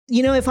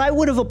if I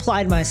would have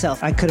applied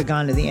myself, I could have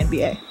gone to the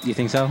NBA. You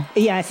think so?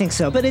 Yeah, I think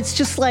so. But it's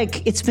just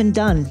like, it's been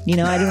done.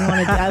 I didn't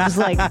want to, I was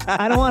like,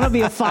 I don't want to be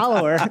a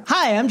follower.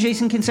 Hi, I'm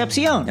Jason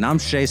Concepcion. And I'm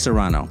Shea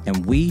Serrano.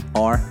 And we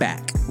are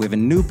back. We have a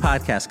new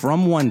podcast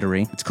from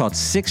Wondery. It's called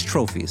Six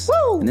Trophies.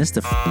 Woo! And it's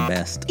the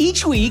best.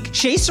 Each week,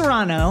 Shea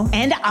Serrano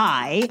and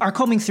I are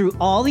combing through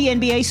all the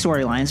NBA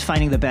storylines,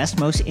 finding the best,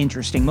 most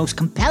interesting, most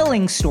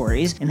compelling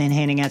stories, and then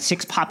handing out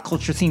 6 pop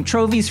culture themed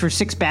trophies for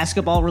 6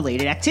 basketball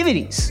related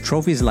activities.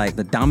 Trophies like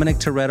the Dominic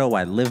Toretto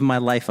I Live My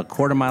Life a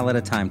Quarter Mile at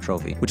a Time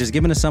trophy, which is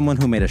given to someone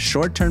who made a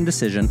short-term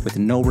decision with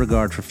no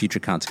regard for future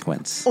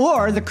consequence.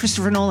 Or the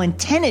Christopher Nolan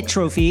Tenet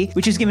trophy,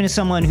 which is given to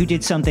someone who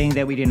did something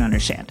that we didn't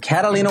understand.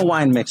 Catalina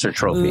Wine Mixer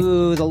trophy.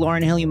 Ooh, the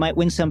Lauryn Hill, you might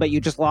win some, but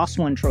you just lost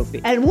one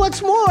trophy. And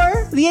what's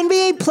more, the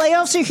NBA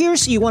playoffs are here,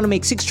 so you want to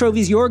make Six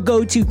Trophies your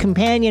go-to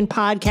companion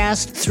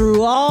podcast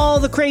through all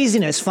the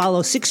craziness.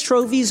 Follow Six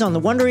Trophies on the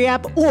Wondery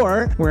app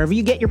or wherever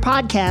you get your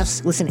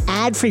podcasts. Listen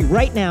ad-free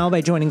right now by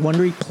joining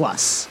Wondery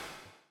Plus.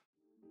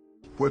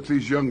 What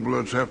these young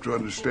bloods have to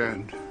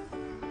understand,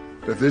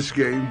 that this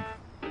game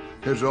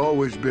has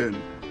always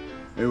been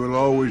and will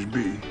always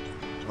be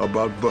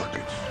about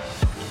buckets.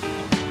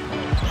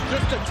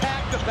 Just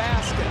attack the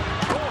basket.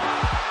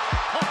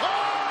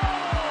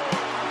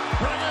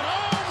 Bring it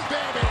home,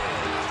 baby.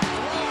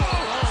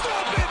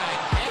 Stop it.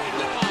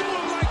 Don't do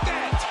it like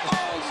that.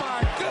 Oh,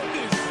 my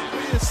goodness.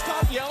 Will you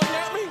stop yelling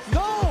at me?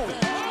 No.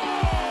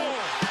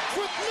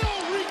 With no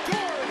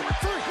regard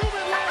for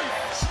human life.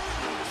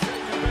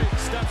 Shaker Big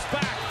steps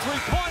back.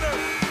 Three-pointer.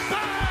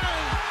 Bang!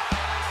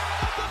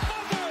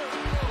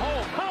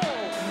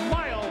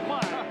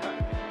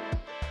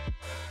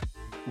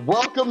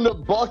 Welcome to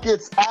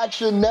Buckets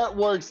Action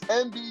Network's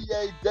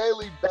NBA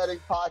Daily Betting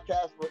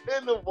Podcast. We're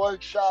in the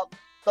workshop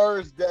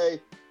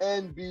Thursday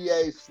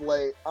NBA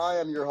slate. I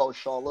am your host,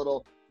 Sean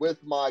Little,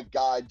 with my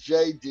guy,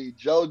 JD,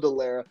 Joe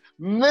Delera,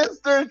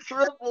 Mr.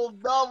 Triple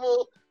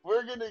Double.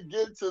 We're going to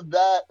get to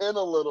that in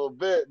a little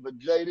bit. But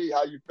JD,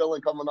 how you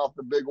feeling coming off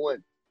the big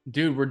win?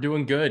 Dude, we're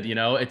doing good.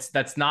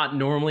 That's not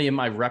normally in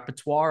my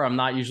repertoire. I'm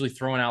not usually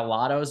throwing out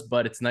lottos,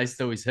 but it's nice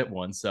to always hit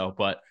one.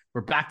 But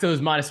we're back to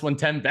those minus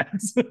 110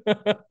 bets.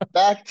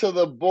 Back to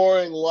the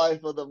boring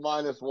life of the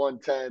minus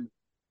 110.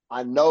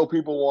 I know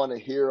people want to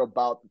hear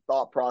about the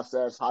thought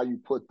process, how you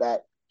put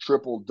that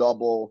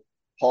triple-double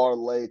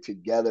parlay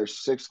together,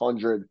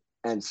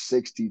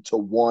 660 to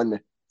 1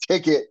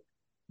 ticket.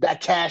 That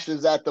cash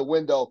is at the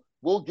window.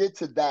 We'll get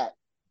to that.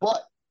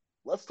 But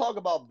let's talk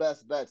about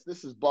best bets.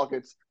 This is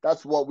Buckets.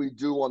 That's what we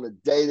do on the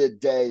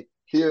day-to-day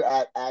here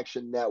at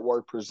Action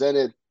Network,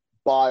 presented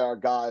by our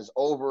guys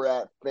over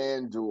at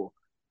FanDuel.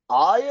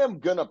 I am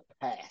going to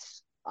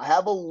pass. I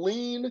have a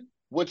lean,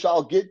 which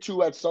I'll get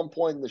to at some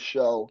point in the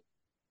show.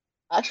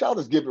 Actually, I'll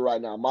just give it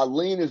right now. My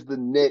lean is the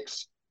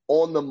Knicks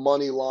on the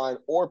money line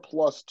or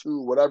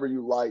 +2, whatever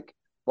you like.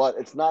 But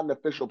it's not an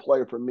official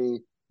player for me.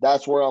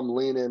 That's where I'm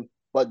leaning.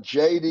 But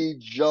JD,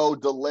 Joe,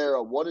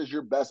 Delera, what is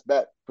your best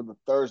bet for the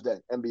Thursday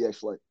NBA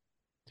slate?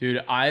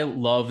 Dude, I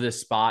love this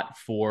spot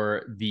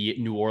for the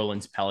New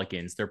Orleans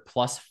Pelicans. They're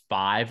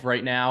 +5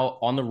 right now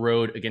on the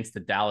road against the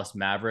Dallas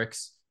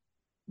Mavericks.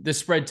 The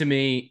spread to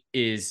me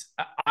is,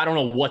 I don't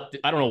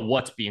know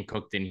what's being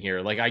cooked in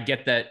here. Like, I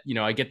get that they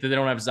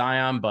don't have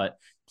Zion, but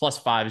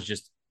 +5 is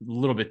just a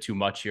little bit too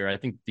much here. I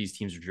think these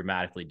teams are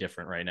dramatically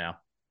different right now.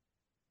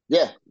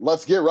 Yeah,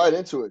 let's get right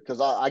into it because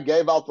I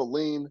gave out the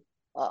lean.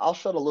 I'll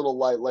shed a little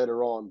light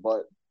later on,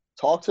 but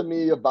talk to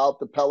me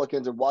about the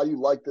Pelicans and why you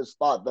like this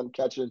spot, them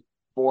catching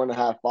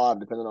 4.5, 5,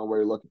 depending on where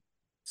you're looking.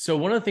 So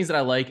one of the things that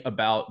I like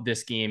about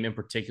this game in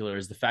particular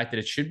is the fact that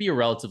it should be a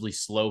relatively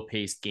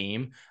slow-paced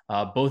game.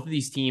 Both of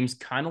these teams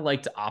kind of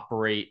like to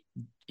operate,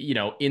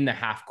 in the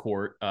half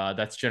court.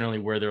 That's generally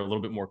where they're a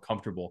little bit more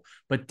comfortable.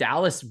 But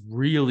Dallas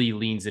really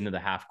leans into the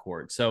half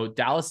court. So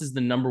Dallas is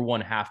the number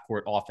 1 half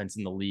court offense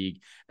in the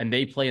league, and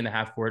they play in the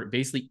half court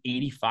basically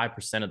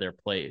 85% of their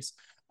plays.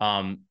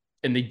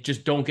 And they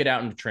just don't get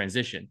out into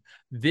transition.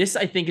 This,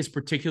 I think, is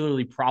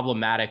particularly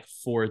problematic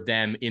for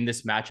them in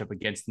this matchup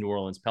against New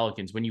Orleans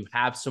Pelicans when you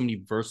have so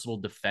many versatile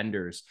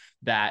defenders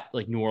that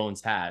like New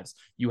Orleans has.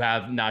 You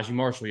have Najee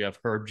Marshall, you have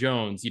Herb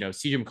Jones,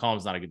 CJ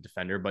McCollum's not a good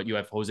defender, but you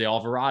have Jose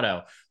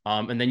Alvarado.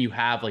 And then you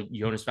have like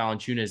Jonas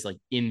Valanciunas like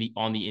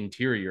on the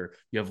interior.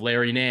 You have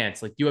Larry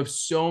Nance. Like, you have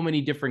so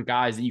many different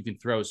guys that you can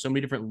throw, so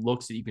many different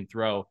looks that you can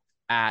throw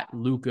at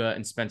Luka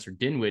and Spencer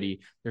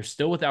Dinwiddie. They're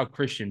still without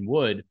Christian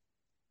Wood.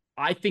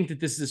 I think that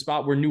this is a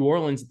spot where New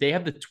Orleans, they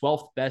have the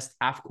 12th best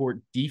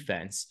half-court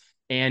defense,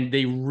 and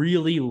they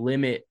really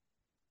limit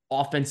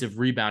offensive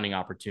rebounding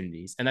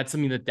opportunities. And that's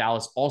something that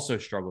Dallas also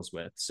struggles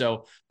with.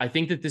 So I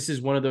think that this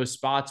is one of those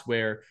spots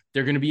where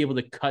they're going to be able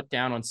to cut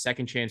down on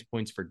second chance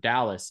points for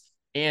Dallas,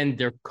 and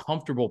they're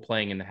comfortable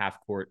playing in the half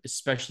court,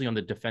 especially on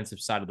the defensive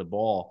side of the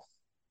ball.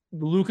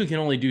 Luka can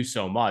only do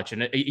so much,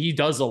 and he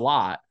does a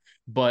lot,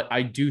 but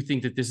I do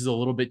think that this is a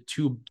little bit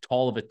too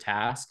tall of a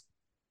task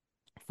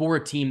for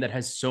a team that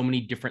has so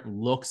many different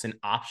looks and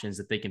options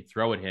that they can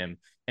throw at him,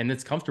 and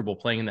that's comfortable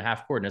playing in the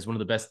half court and has one of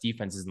the best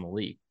defenses in the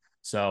league.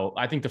 So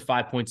I think the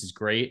 5 points is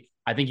great.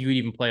 I think you could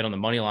even play it on the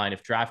money line.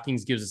 If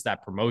DraftKings gives us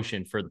that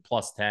promotion for the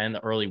 +10,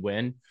 the early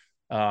win,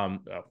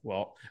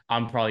 well,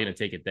 I'm probably going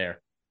to take it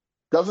there.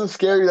 Doesn't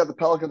scare you that the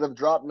Pelicans have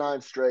dropped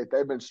 9 straight.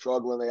 They've been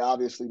struggling. They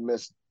obviously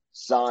missed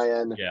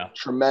Zion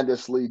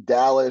tremendously.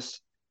 Dallas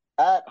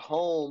at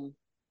home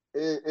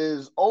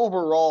is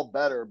overall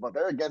better, but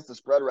they're against the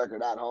spread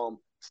record at home.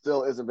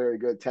 Still isn't very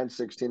good.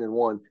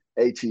 10-16-1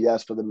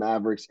 ATS for the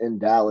Mavericks in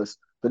Dallas.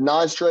 The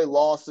 9 straight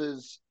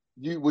losses,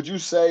 would you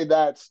say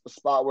that's a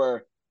spot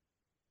where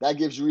that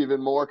gives you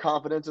even more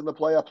confidence in the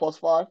play at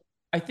 +5?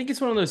 I think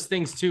it's one of those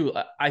things too.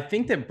 I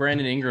think that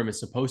Brandon Ingram is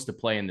supposed to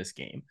play in this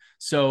game.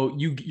 So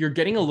you're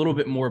getting a little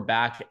bit more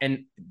back.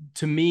 And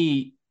to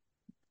me,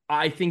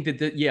 I think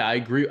I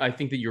agree. I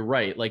think that you're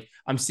right. Like,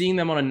 I'm seeing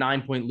them on a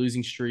 9-point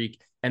losing streak.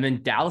 And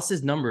then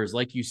Dallas's numbers,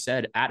 like you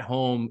said, at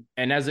home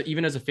and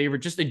even as a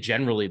favorite, just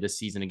generally this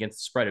season against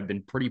the spread have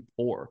been pretty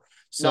poor.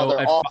 So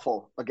they're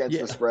awful against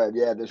the spread.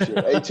 Yeah, this year.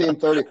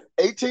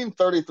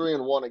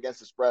 18-33-1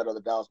 against the spread of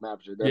the Dallas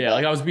Mavericks.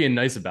 Like I was being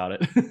nice about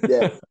it.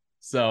 Yeah.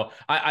 So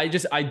I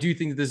do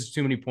think that this is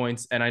too many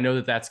points. And I know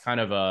that that's kind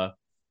of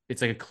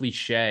it's like a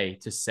cliche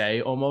to say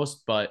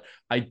almost, but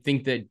I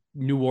think that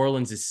New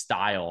Orleans'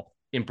 style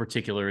in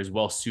particular is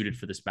well suited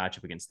for this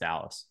matchup against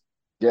Dallas.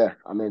 Yeah,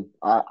 I mean,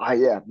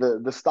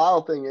 the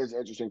style thing is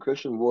interesting.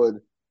 Christian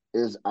Wood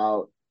is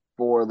out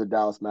for the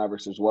Dallas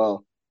Mavericks as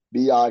well.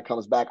 BI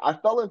comes back. I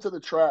fell into the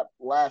trap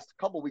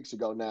couple weeks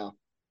ago now,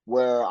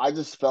 where I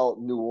just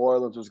felt New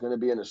Orleans was going to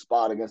be in a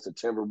spot against the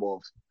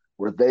Timberwolves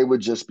where they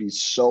would just be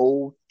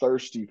so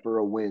thirsty for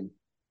a win.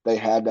 They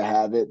had to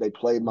have it. They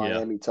played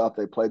Miami tough.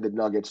 They played the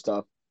Nuggets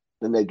tough.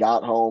 Then they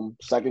got home,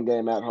 second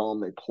game at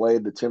home. They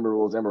played the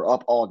Timberwolves and were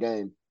up all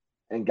game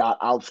and got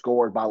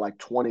outscored by like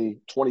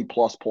 20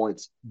 plus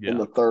points in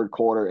the third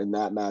quarter in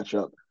that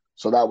matchup.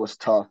 So that was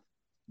tough.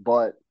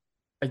 But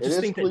it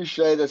is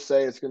cliche to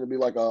say it's going to be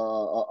like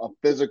a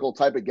physical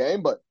type of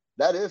game, but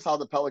that is how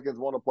the Pelicans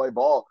want to play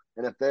ball.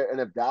 And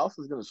if Dallas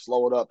is going to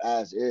slow it up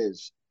as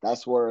is,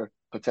 that's where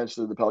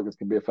potentially the Pelicans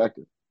can be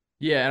effective.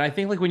 Yeah, and I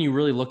think like when you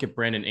really look at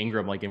Brandon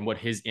Ingram, like and what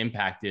his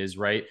impact is,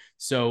 right?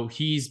 So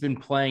he's been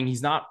playing.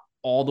 He's not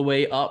all the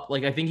way up.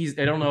 Like I think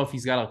I don't know if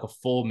he's got like a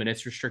full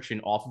minutes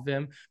restriction off of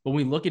him, but when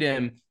we look at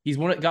him, he's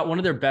got one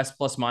of their best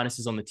plus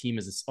minuses on the team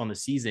on the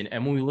season.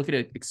 And when we look at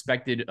it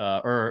expected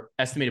or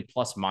estimated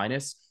plus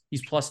minus,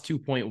 he's plus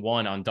 2.1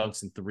 on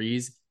dunks and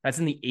threes. That's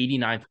in the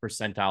 89th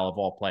percentile of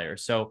all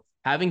players. So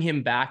having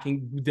him back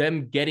and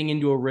them getting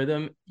into a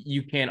rhythm,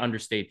 you can't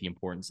understate the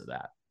importance of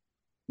that.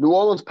 New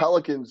Orleans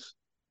Pelicans,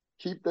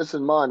 keep this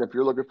in mind if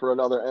you're looking for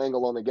another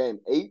angle on the game.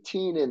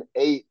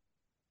 18-8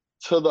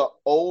 to the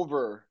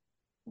over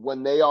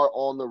when they are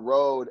on the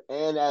road,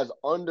 and as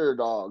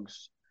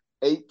underdogs,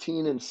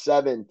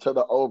 18-7 to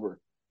the over.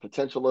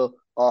 Potential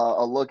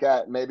a look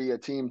at maybe a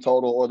team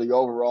total or the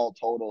overall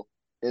total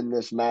in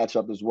this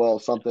matchup as well.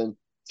 Something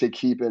to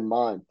keep in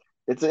mind.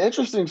 It's an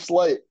interesting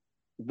slate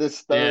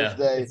this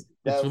Thursday.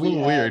 Yeah, it's a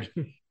little weird.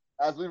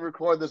 As we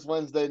record this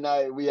Wednesday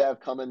night, we have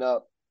coming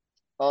up.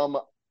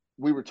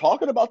 We were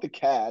talking about the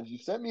Cavs. You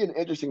sent me an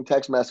interesting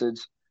text message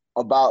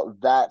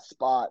about that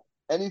spot.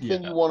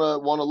 Anything you want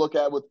to look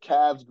at with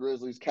Cavs,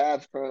 Grizzlies?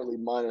 Cavs currently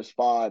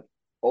 -5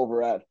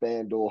 over at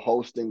FanDuel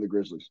hosting the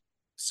Grizzlies.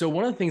 So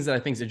one of the things that I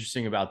think is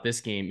interesting about this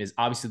game is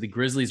obviously the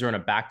Grizzlies are in a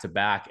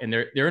back-to-back, and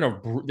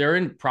they're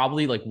in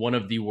probably like one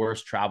of the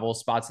worst travel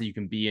spots that you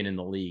can be in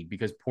the league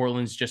because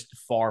Portland's just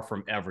far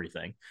from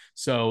everything.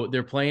 So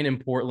they're playing in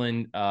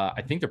Portland.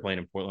 I think they're playing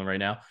in Portland right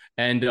now.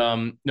 And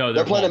no,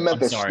 they're playing in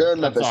Memphis. They're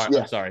in Memphis.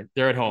 I'm sorry.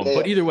 They're at home.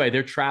 But either way,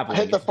 they're traveling.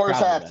 I hit the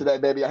first half today,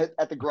 baby. I hit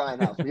at the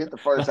Grindhouse. We hit the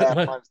first half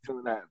times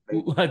 2.5.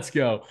 Baby. Let's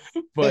go.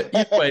 But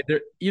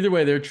either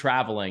way, they're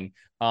traveling.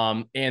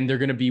 And they're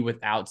going to be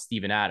without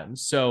Steven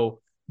Adams. So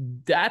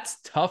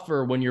that's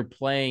tougher when you're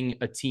playing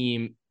a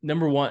team.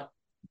 Number one,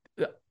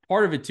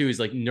 part of it too is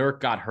like Nurk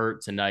got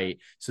hurt tonight,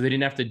 so they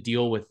didn't have to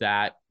deal with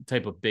that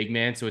type of big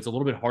man. So it's a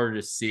little bit harder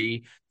to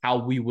see how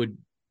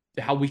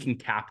we can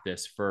cap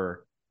this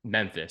for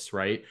Memphis,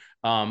 right?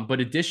 But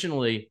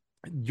additionally,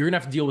 you're gonna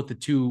have to deal with the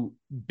two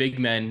big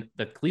men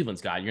that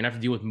Cleveland's got. You're gonna have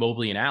to deal with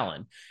Mobley and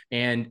Allen.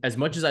 And as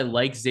much as I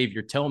like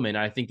Xavier Tillman,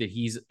 I think that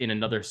he's in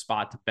another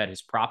spot to bet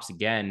his props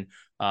again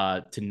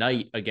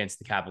tonight against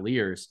the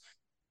Cavaliers.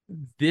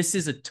 This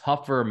is a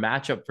tougher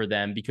matchup for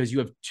them because you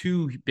have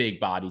two big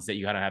bodies that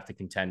you kind of have to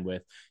contend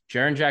with.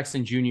 Jaren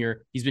Jackson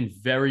Jr., he's been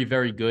very,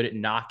 very good at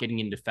not getting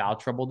into foul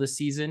trouble this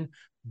season,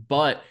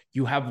 but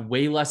you have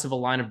way less of a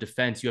line of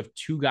defense. You have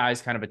two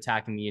guys kind of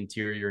attacking the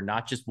interior,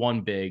 not just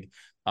one big.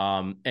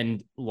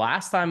 And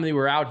last time they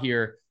were out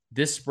here,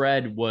 this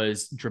spread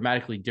was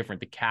dramatically different.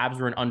 The Cavs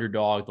were an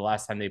underdog the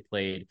last time they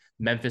played.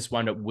 Memphis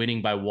wound up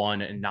winning by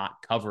 1 and not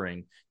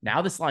covering.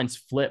 Now this line's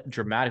flipped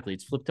dramatically.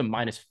 It's flipped to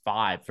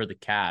 -5 for the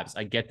Cavs.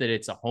 I get that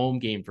it's a home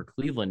game for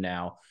Cleveland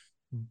now,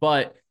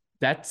 but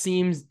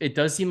it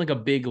does seem like a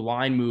big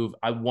line move.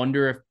 I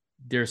wonder if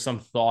there's some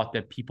thought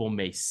that people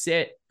may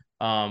sit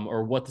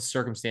or what the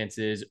circumstance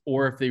is,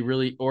 or if they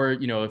really, or,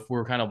 if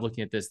we're kind of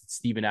looking at this,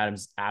 Steven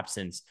Adams'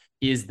 absence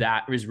is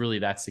really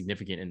that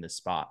significant in this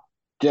spot.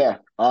 Yeah,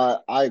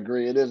 I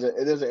agree. It is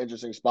an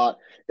interesting spot.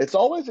 It's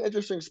always an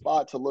interesting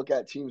spot to look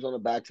at teams on a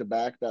back to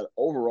back that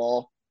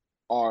overall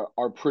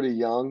are pretty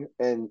young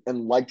and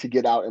like to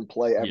get out and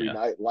play every Yeah.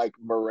 night, like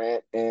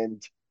Morant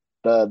and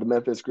the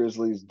Memphis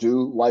Grizzlies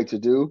do like to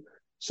do.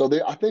 So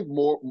I think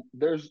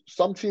there's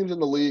some teams in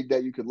the league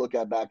that you could look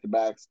at back to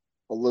backs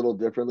a little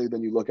differently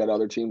than you look at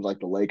other teams like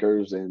the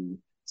Lakers and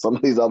some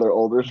of these other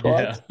older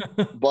Yeah. squads.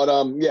 But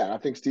yeah, I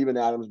think Steven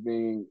Adams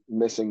being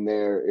missing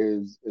there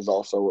is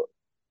also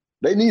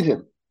they need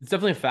him. It's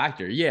definitely a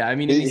factor. Yeah. I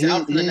mean, and He he's he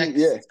out for the he.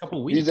 Yeah, next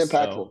couple he's weeks.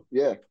 impactful. So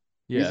Yeah,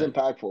 he's yeah.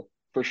 impactful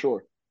for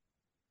sure.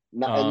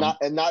 Not and Um, not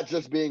and not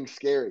just being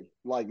scary.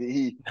 Like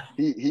he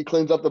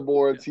cleans up the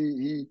boards. I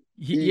He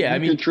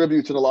mean,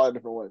 contributes in a lot of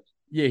different ways.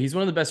 yeah, he's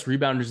one of the best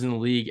rebounders in the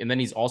league. And then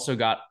he's also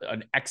got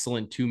an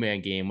excellent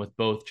two-man game with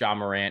both Ja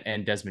Morant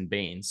and Desmond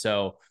Bane.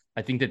 So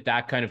I think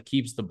that kind of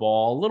keeps the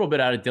ball a little bit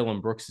out of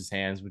Dylan Brooks's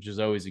hands, which is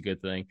always a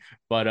good thing.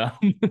 But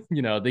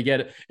they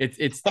get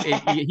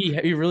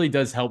it. He really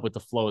does help with the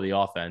flow of the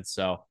offense.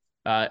 So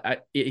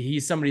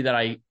he's somebody that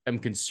I am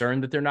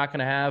concerned that they're not going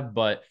to have,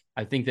 but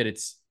I think that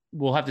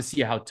we'll have to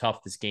see how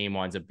tough this game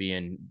winds up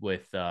being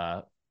with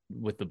the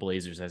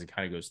Blazers as it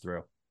kind of goes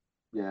through.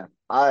 Yeah,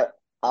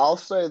 I'll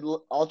say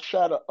I'll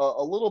chat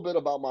a little bit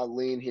about my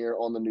lean here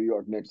on the New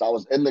York Knicks. I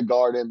was in the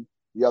Garden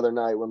the other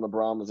night when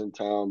LeBron was in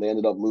town. They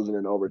ended up losing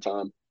in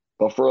overtime,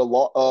 but for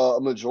a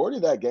majority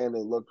of that game,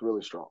 they looked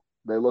really strong.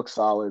 They looked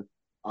solid.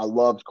 I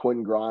loved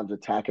Quentin Grimes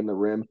attacking the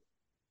rim.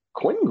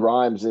 Quentin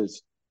Grimes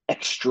is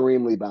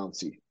extremely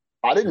bouncy.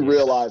 I didn't Yeah.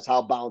 realize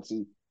how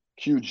bouncy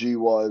QG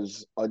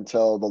was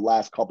until the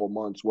last couple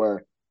months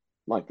where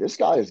like this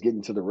guy is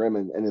getting to the rim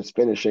and is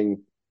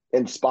finishing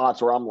in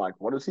spots where I'm like,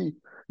 what is he?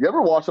 You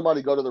ever watch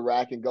somebody go to the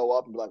rack and go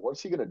up and be like, what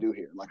is he going to do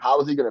here? Like,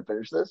 how is he going to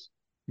finish this?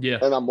 Yeah.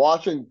 And I'm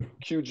watching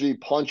QG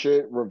punch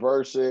it,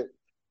 reverse it.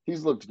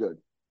 He's looked good.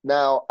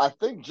 Now, I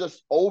think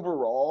just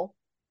overall,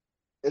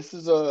 this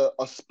is a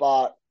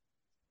spot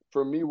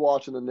for me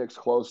watching the Knicks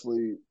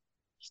closely.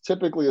 It's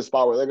typically a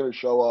spot where they're going to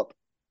show up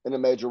in a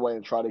major way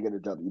and try to get a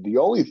W. The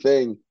only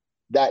thing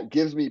that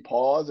gives me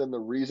pause and the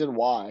reason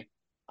why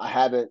I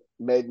haven't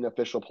made an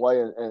official play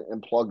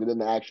and plugged it in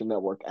the Action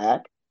Network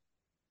app,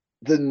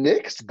 the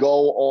Knicks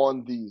go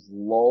on these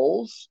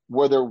lulls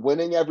where they're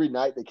winning every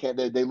night.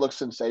 They look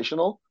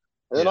sensational.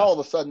 And then Yeah. all of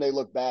a sudden they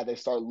look bad. They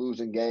start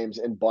losing games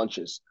in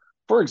bunches.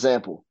 For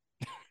example,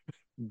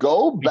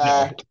 go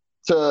back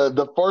to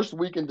the first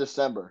week in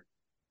December.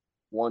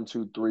 1,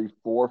 2, 3,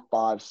 4,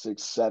 5,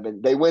 6,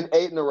 7. They win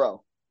 8 in a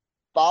row,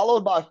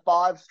 followed by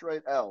 5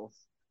 straight L's,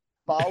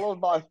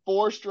 followed by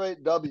 4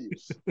 straight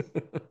W's.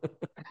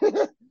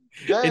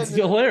 It's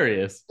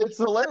hilarious. It's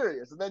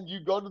hilarious. And then you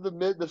go to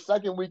the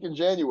second week in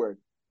January,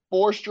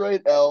 4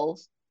 straight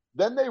L's.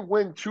 Then they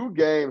win 2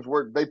 games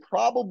where they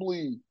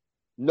probably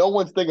no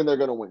one's thinking they're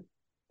going to win.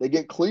 They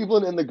get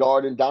Cleveland in the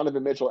Garden.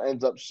 Donovan Mitchell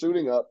ends up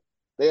suiting up.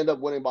 They end up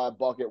winning by a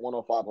bucket,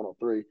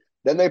 105-103.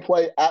 Then they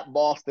play at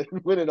Boston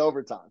and win in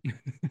overtime.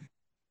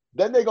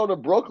 Then they go to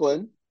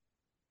Brooklyn,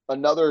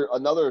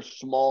 another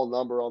small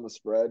number on the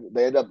spread.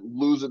 They end up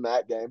losing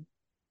that game.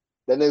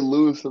 Then they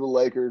lose to the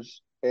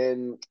Lakers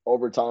in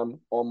overtime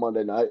on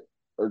Monday night.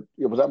 Or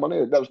was that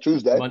Monday? That was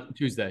Tuesday.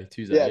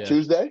 Tuesday. Yeah,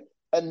 Tuesday.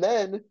 And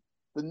then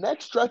the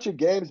next stretch of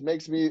games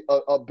makes me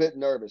a bit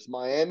nervous.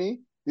 Miami,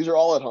 these are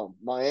all at home.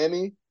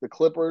 Miami, the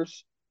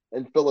Clippers,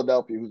 and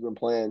Philadelphia, who's been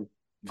playing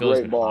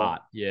great ball.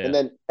 Hot. Yeah.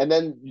 And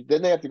then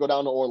they have to go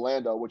down to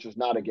Orlando, which is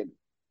not a gimme.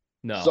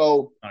 No.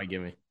 So not a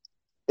gimme.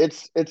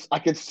 It's I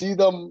could see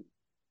them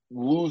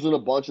losing a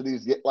bunch of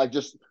these, like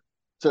just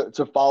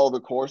to follow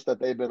the course that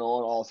they've been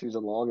on all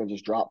season long and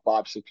just drop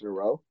 5, 6 in a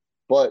row.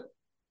 But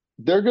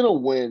they're gonna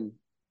win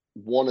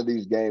one of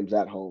these games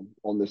at home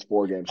on this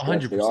 4-game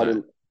stretch.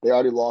 100%. They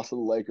already lost to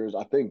the Lakers.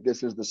 I think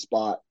this is the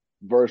spot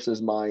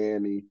versus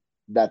Miami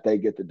that they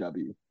get the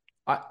W.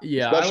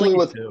 Especially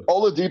with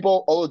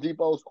Oladipo.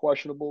 Oladipo is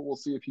questionable. We'll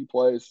see if he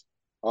plays.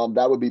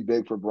 That would be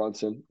big for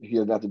Brunson. He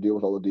doesn't have to deal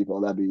with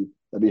Oladipo. That'd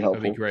be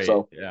helpful. That'd be great.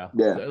 So, yeah.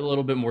 A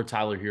little bit more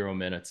Tyler Hero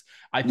minutes.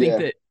 I think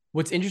that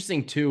what's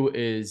interesting too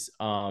is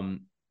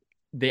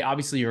they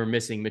obviously are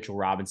missing Mitchell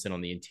Robinson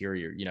on the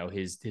interior. You know,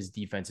 his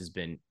defense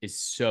is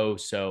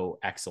so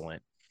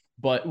excellent.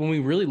 But when we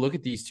really look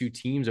at these two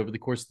teams over the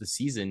course of the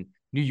season,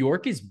 New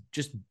York is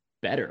just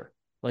better.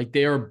 Like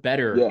they are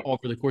better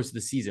over the course of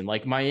the season.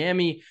 Like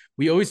Miami,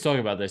 we always talk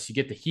about this. You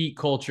get the Heat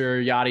culture,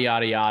 yada,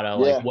 yada, yada,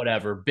 like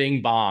whatever,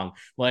 bing bong.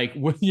 Like,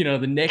 you know,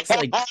 the Knicks,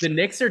 like the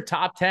Knicks are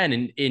top 10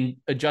 in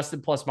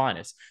adjusted plus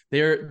minus.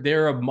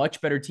 They're a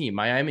much better team.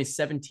 Miami's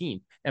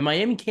 17th and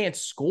Miami can't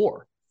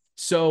score.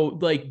 So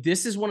like,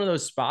 this is one of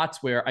those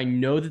spots where I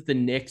know that the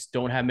Knicks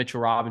don't have Mitchell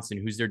Robinson,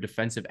 who's their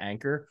defensive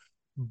anchor,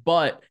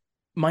 but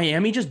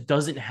Miami just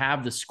doesn't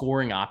have the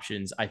scoring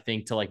options, I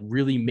think, to like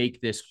really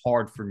make this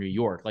hard for New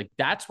York. Like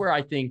that's where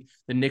I think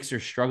the Knicks are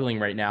struggling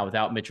right now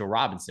without Mitchell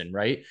Robinson,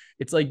 right?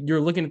 It's like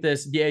you're looking at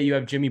this. Yeah, you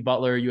have Jimmy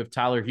Butler, you have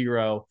Tyler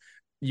Hero.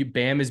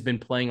 Bam has been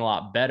playing a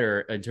lot better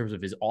in terms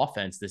of his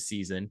offense this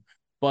season,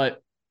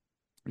 but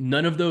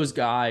none of those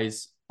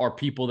guys are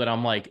people that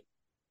I'm like,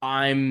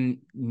 I'm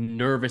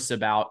nervous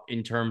about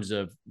in terms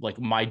of like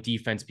my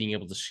defense being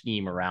able to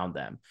scheme around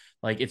them.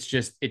 Like it's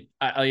just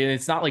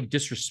it's not like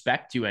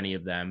disrespect to any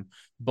of them,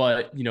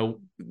 but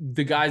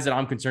the guys that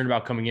I'm concerned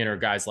about coming in are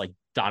guys like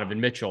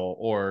Donovan Mitchell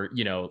or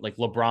like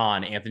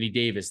LeBron, Anthony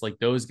Davis, like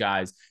those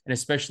guys, and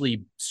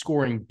especially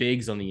scoring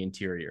bigs on the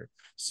interior.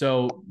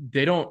 So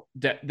they don't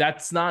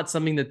that's not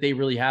something that they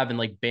really have. And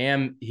like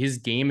Bam, his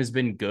game has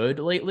been good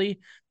lately,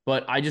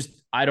 but I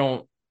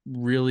don't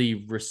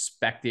really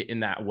respect it in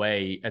that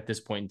way at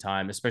this point in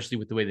time, especially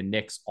with the way the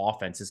Knicks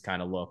offense has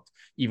kind of looked,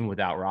 even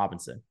without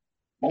Robinson.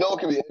 What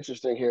can be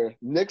interesting here?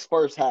 Knicks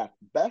first half,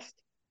 best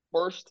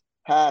first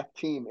half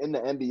team in the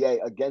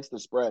NBA against the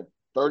spread,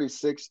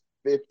 36,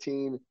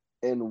 15,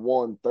 and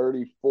 1,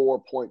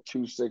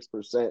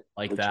 34.26%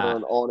 Like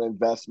return that. on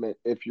investment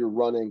if you're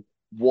running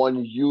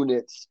 1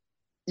 units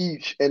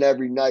each and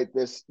every night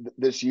this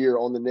year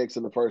on the Knicks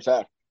in the first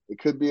half. It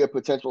could be a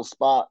potential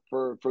spot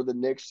for the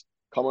Knicks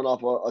coming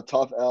off a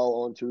tough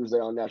L on Tuesday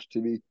on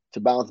national TV to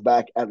bounce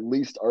back at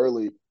least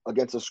early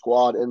against a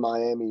squad in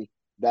Miami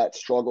that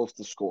struggles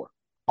to score.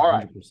 All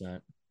right, 100%.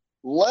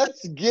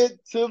 let's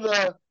get to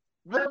the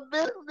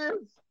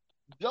business.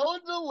 Joe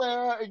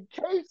Galera, in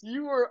case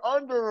you were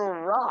under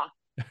a rock,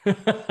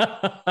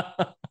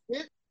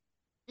 it's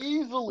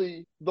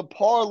easily the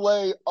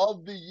parlay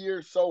of the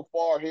year so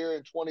far here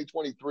in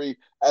 2023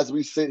 as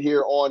we sit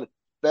here on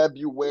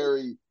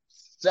February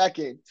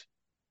 2nd.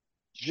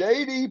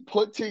 JD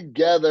put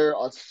together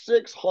a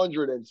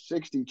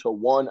 660 to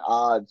 1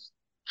 odds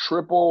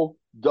triple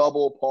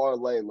double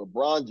parlay.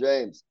 LeBron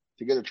James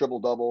to get a triple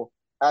double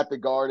at the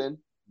Garden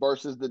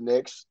versus the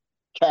Knicks.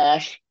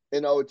 Cash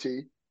in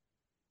OT.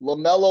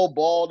 LaMelo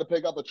Ball to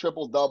pick up a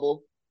triple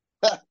double.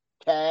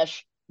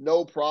 Cash,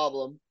 no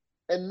problem.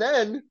 And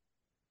then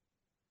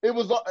it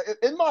was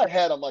in my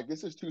head, I'm like,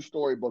 this is too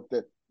storybook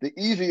that the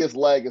easiest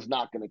leg is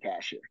not going to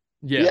cash here.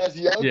 Yeah. He has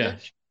Jokic Yeah.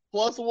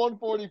 plus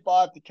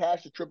 145 to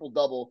cash a triple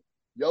double.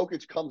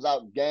 Jokic comes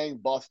out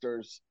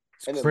gangbusters,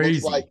 and it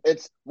crazy. looks like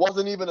it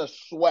wasn't even a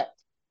sweat,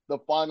 the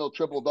final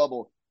triple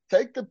double.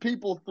 Take the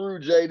people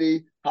through,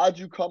 JD. How'd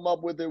you come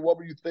up with it? What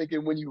were you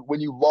thinking when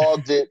you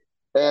logged it,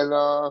 and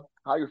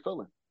how you're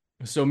feeling?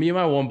 So me and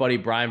my one buddy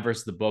Brian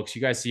versus the books,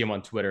 you guys see him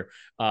on Twitter.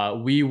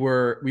 We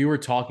were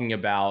talking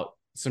about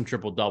some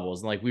triple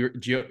doubles, and like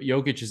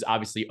Jokic is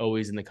obviously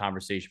always in the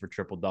conversation for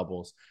triple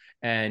doubles,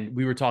 and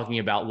we were talking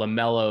about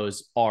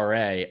LaMelo's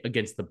RA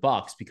against the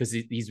Bucks because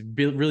he's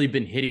really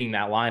been hitting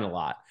that line a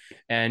lot,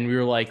 and we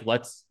were like,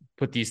 let's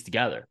put these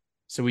together.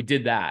 So we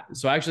did that.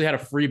 So I actually had a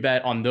free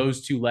bet on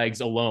those two legs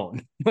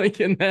alone.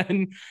 and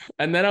then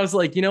I was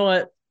like, you know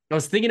what? I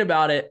was thinking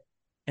about it,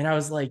 and I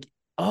was like,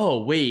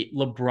 oh, wait,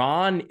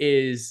 LeBron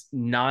is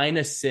 9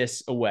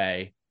 assists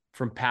away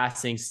from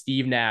passing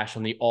Steve Nash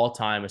on the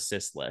all-time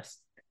assist list.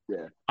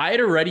 Yeah. I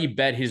had already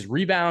bet his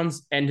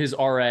rebounds and his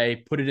RA,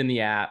 put it in the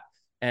app.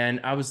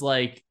 And I was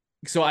like,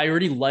 so I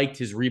already liked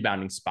his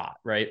rebounding spot,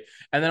 right?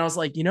 And then I was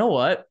like, you know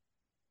what?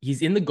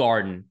 He's in the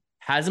Garden,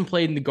 hasn't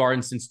played in the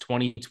Garden since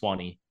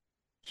 2020.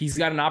 He's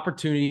got an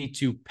opportunity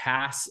to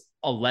pass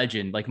a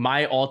legend. Like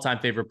my all-time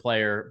favorite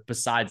player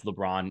besides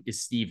LeBron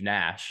is Steve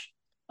Nash.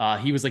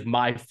 He was like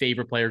my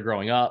favorite player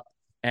growing up.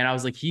 And I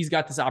was like, he's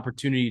got this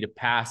opportunity to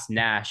pass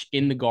Nash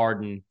in the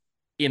Garden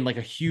in like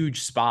a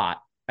huge spot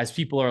as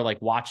people are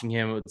like watching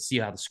him, see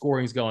how the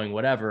scoring's going,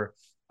 whatever.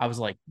 I was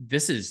like,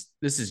 this is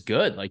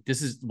good. Like,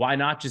 why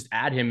not just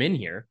add him in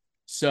here?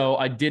 So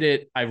I did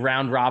it. I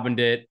round robined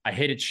it. I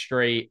hit it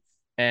straight.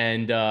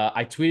 And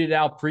I tweeted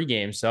out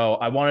pregame. So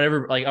I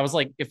wanted I was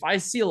like, if I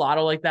see a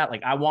lotto like that,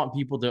 like I want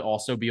people to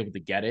also be able to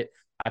get it.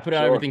 I put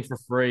out everything for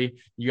free.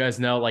 You guys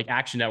know, like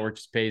Action Network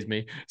just pays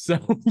me, so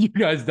you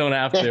guys don't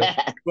have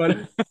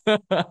to.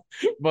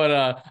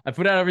 but I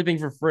put out everything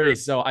for free,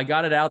 so I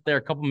got it out there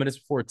a couple minutes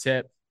before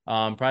tip.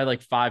 Probably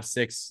like 5,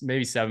 6,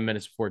 maybe 7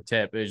 minutes before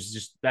tip. It was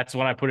just that's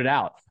when I put it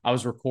out. I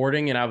was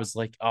recording and I was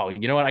like, oh,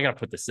 you know what? I got to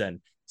put this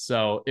in.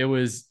 So it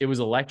was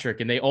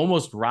electric, and they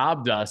almost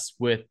robbed us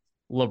with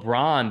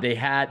LeBron.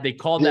 They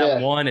called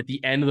that one at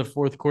the end of the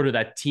fourth quarter,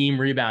 that team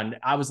rebound.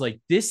 I was like,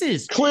 this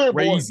is clear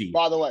crazy.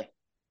 Board, by the way.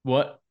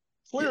 What?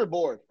 Clear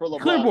board for LeBron.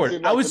 Clear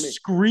board. I was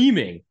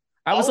screaming.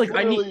 I was like,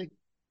 I need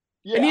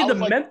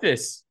the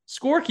Memphis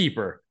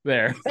scorekeeper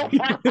there. the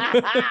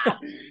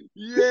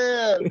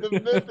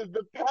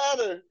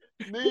pattern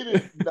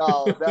needed.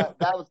 No,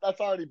 that's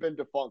already been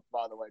defunct,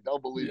 by the way.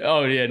 Don't believe it.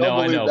 Oh yeah, no,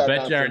 I know.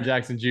 Bet Jaren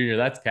Jackson Jr.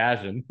 That's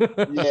cashing.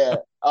 Yeah.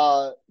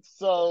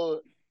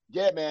 So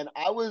yeah, man,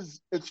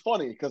 it's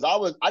funny because I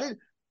was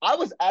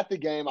at the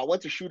game. I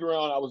went to shoot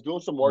around. I was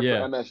doing some work for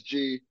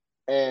MSG,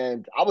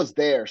 and I was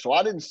there. So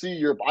I didn't see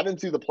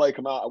the play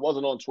come out. I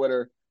wasn't on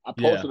Twitter. I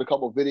posted a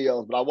couple of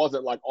videos, but I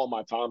wasn't like on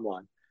my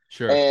timeline.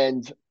 Sure.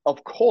 And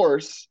of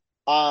course,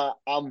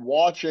 I'm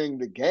watching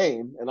the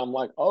game, and I'm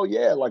like, oh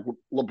yeah, like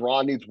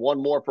LeBron needs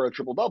one more for a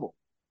triple double.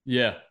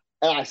 Yeah.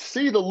 And I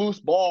see the loose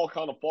ball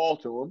kind of fall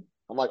to him.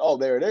 I'm like, oh,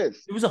 there it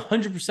is. It was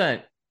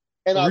 100%.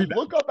 And I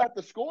look up at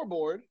the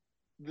scoreboard.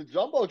 the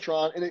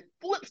Jumbotron and it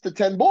flips to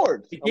 10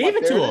 boards. It I'm gave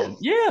like, it to "There him. is."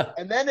 Yeah.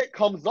 And then it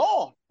comes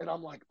off. And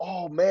I'm like,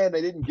 oh man,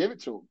 they didn't give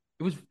it to him.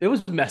 It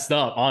was messed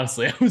up,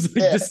 honestly. I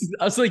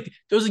was like,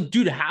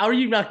 dude, how do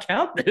you not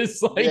count this?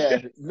 Like,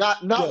 yeah,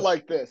 not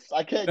like this.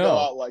 I can't go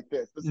out like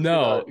this.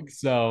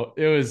 So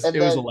it was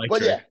electric.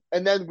 But yeah,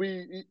 and then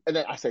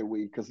I say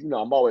we because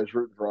I'm always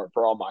rooting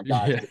for all my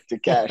guys to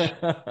cash.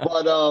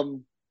 But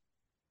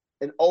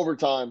in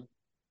overtime,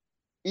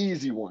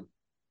 easy one.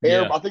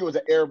 I think it was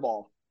an air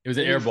ball. It was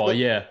an air ball,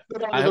 yeah.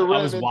 I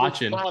was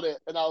watching it,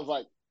 and I was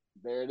like,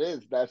 there it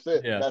is. That's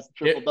it. Yeah. That's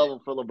triple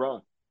double for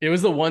LeBron. It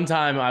was the one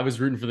time I was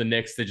rooting for the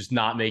Knicks to just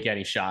not make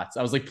any shots.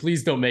 I was like,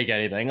 please don't make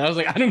anything. I was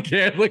like, I don't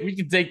care. Like, we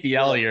can take the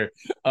L here.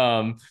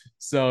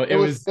 So it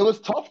was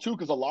tough too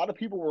because a lot of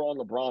people were on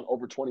LeBron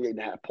over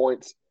 28.5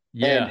 points.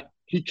 Yeah. And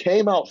he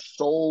came out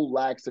so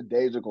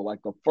lackadaisical. Like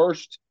the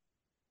first,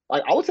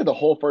 like I would say the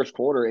whole first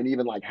quarter and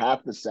even like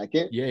half the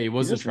second. Yeah, he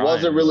just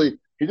wasn't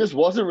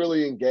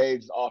really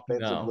engaged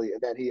offensively. No.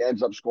 And then he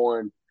ends up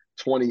scoring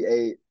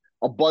 28.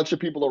 A bunch of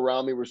people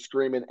around me were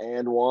screaming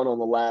and one on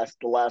the last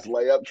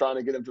layup, trying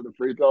to get him to the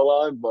free throw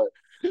line, but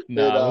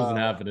no, it wasn't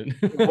happening.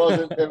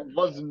 It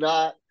was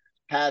not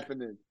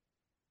happening.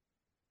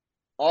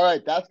 All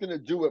right, that's gonna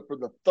do it for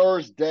the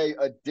Thursday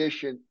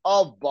edition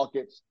of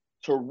Buckets.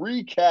 To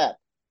recap,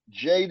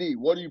 JD,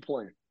 what are you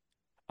playing?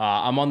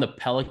 I'm on the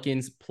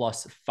Pelicans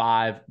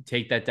 +5.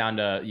 Take that down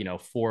to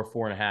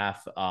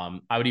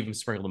 4.5. I would even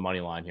sprinkle the money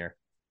line here.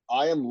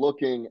 I am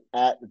looking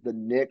at the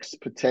Knicks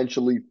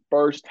potentially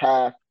first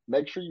half.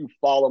 Make sure you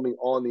follow me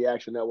on the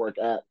Action Network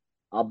app.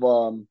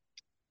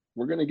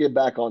 We're gonna get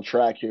back on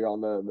track here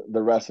on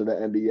the rest of the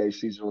NBA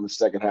season on the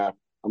second half.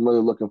 I'm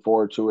really looking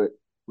forward to it.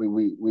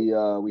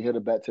 We hit a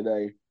bet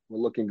today. We're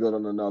looking good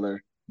on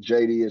another.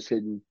 JD is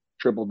hitting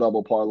triple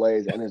double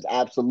parlays and has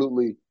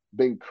absolutely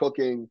been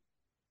cooking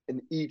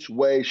in each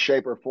way,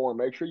 shape, or form.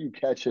 Make sure you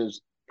catch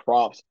his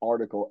props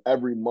article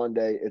every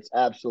Monday. It's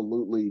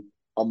absolutely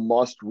a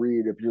must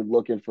read if you're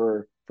looking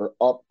for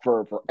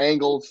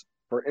angles,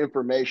 for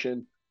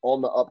information on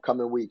the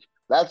upcoming week.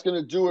 That's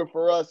going to do it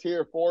for us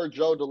here for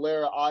Joe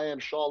Dellera. I am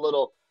Sean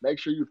Little. Make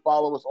sure you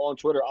follow us on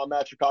Twitter. I'm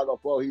at Chicago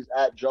Flow. He's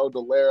at Joe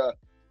Dellera.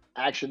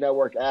 Action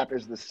Network app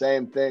is the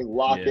same thing.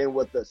 Lock in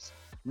with us.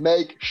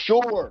 Make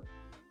sure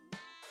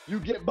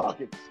you get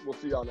buckets. We'll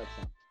see y'all next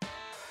time.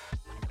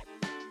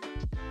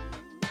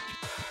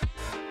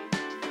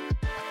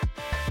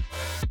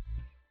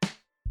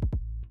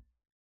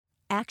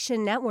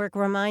 Action Network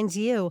reminds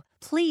you,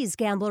 please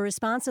gamble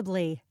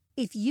responsibly.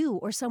 If you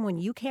or someone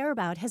you care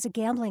about has a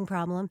gambling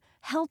problem,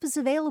 help is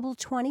available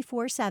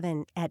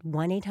 24/7 at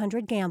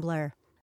 1-800-GAMBLER.